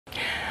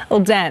Well,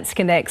 dance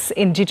connects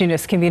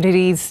Indigenous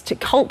communities to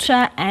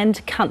culture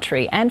and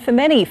country, and for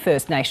many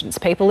First Nations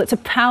people, it's a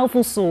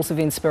powerful source of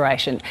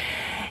inspiration.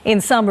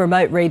 In some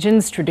remote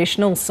regions,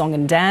 traditional song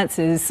and dance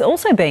is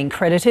also being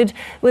credited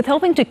with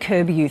helping to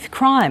curb youth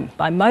crime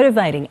by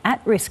motivating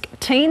at-risk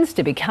teens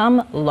to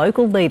become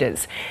local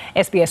leaders.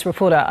 SBS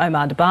reporter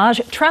Omar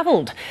Dabbagh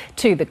travelled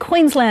to the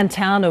Queensland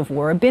town of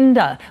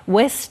Woorabinda,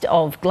 west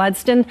of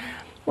Gladstone,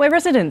 where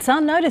residents are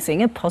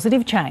noticing a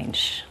positive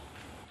change.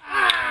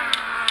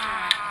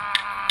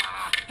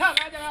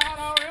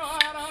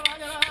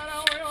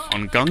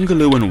 On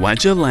Gungaloo and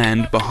Wadja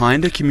land,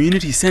 behind a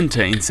community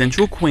centre in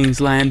central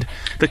Queensland,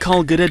 the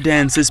Kulgoodah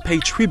Dancers pay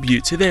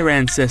tribute to their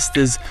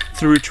ancestors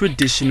through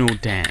traditional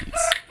dance.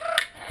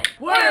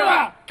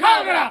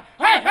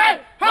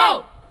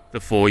 The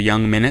four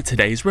young men at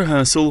today's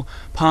rehearsal,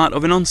 part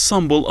of an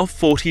ensemble of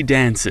 40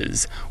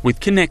 dancers with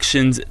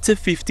connections to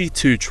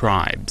 52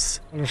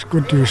 tribes. It's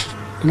good to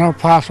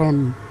pass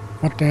on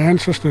what the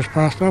ancestors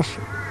passed us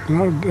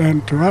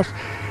and to us,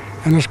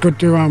 and it's good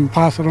to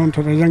pass it on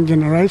to the young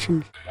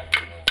generations.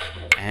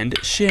 And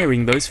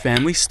sharing those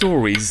family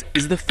stories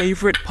is the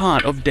favourite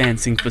part of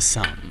dancing for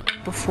some.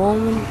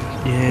 Performing,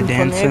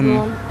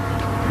 dancing,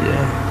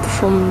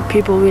 from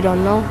people we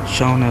don't know.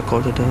 Showing our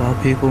culture to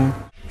other people.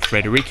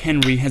 Frederick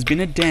Henry has been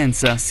a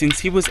dancer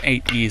since he was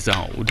 8 years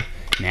old.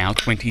 Now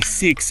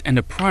 26 and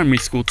a primary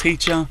school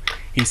teacher,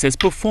 he says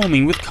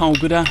performing with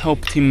Kulgoodah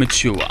helped him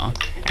mature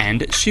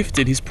and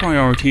shifted his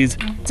priorities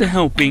to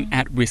helping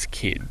at-risk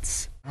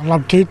kids. I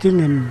love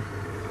teaching, and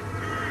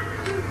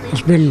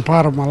it's been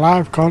part of my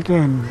life, culture,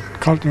 and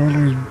culture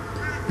always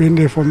been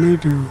there for me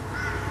to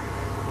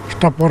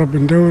stop what I've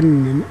been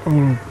doing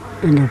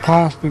in the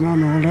past, and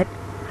all that.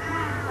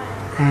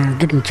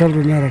 Getting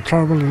children out of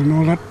trouble and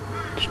all that,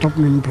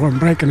 stopping them from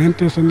breaking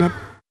interest in that.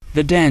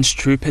 The dance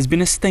troupe has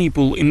been a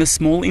staple in the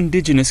small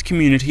Indigenous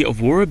community of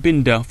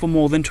Woorabinda for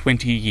more than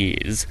 20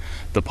 years.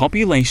 The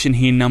population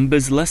here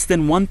numbers less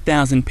than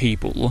 1,000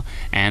 people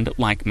and,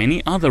 like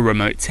many other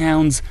remote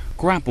towns,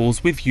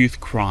 grapples with youth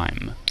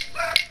crime.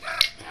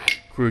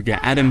 Kruger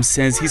Adams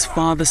says his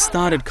father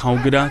started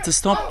Kulgoodah to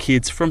stop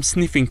kids from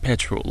sniffing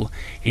petrol.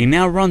 He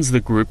now runs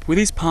the group with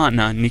his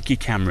partner Nikki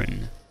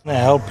Cameron.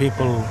 How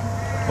people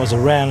was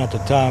around at the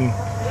time,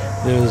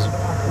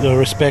 the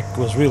respect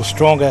was real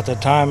strong at the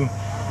time,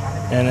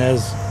 and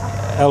as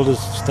elders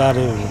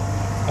started to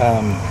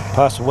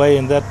pass away,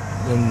 and that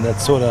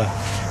sort of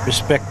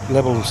respect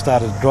level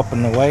started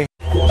dropping away.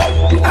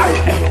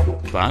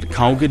 But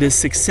Kulgoodah's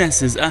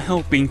successes are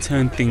helping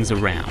turn things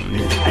around.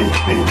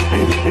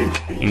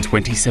 In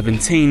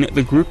 2017,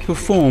 the group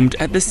performed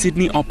at the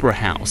Sydney Opera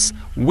House,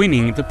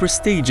 winning the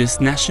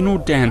prestigious National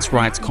Dance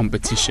Rights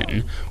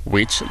competition,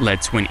 which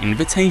led to an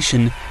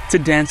invitation to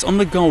dance on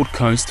the Gold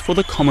Coast for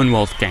the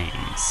Commonwealth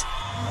Games.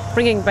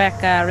 Bringing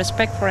back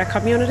respect for our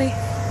community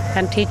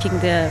and teaching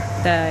the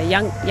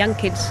young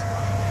kids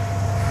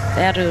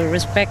how to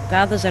respect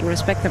others and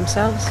respect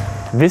themselves.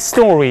 This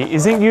story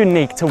isn't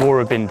unique to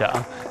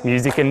Woorabinda.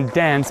 Music and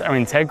dance are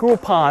integral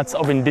parts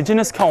of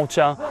Indigenous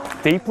culture,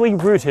 deeply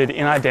rooted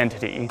in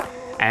identity.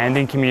 And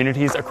in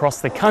communities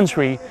across the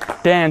country,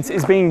 dance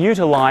is being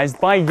utilised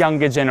by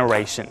younger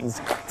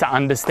generations to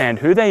understand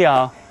who they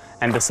are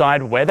and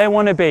decide where they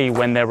want to be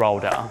when they're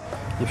older.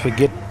 You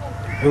forget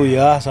who you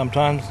are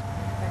sometimes,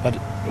 but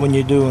when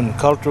you're doing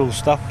cultural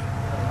stuff,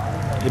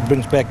 it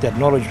brings back that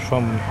knowledge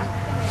from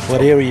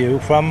what area you're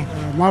from.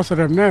 Most of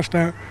them now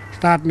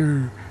starting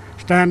to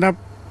stand up,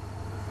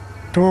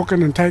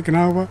 talking and taking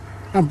over.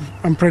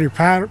 I'm pretty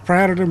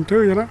proud of them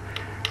too,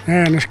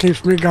 and this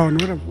keeps me going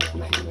with them.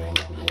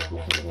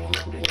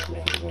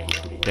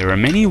 There are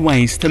many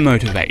ways to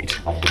motivate.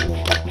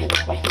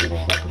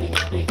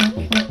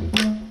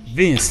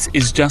 This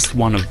is just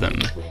one of them.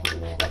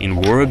 In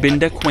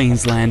Woorabinda,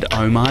 Queensland,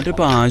 Omar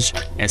Dabbagh,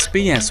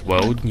 SBS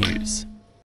World News.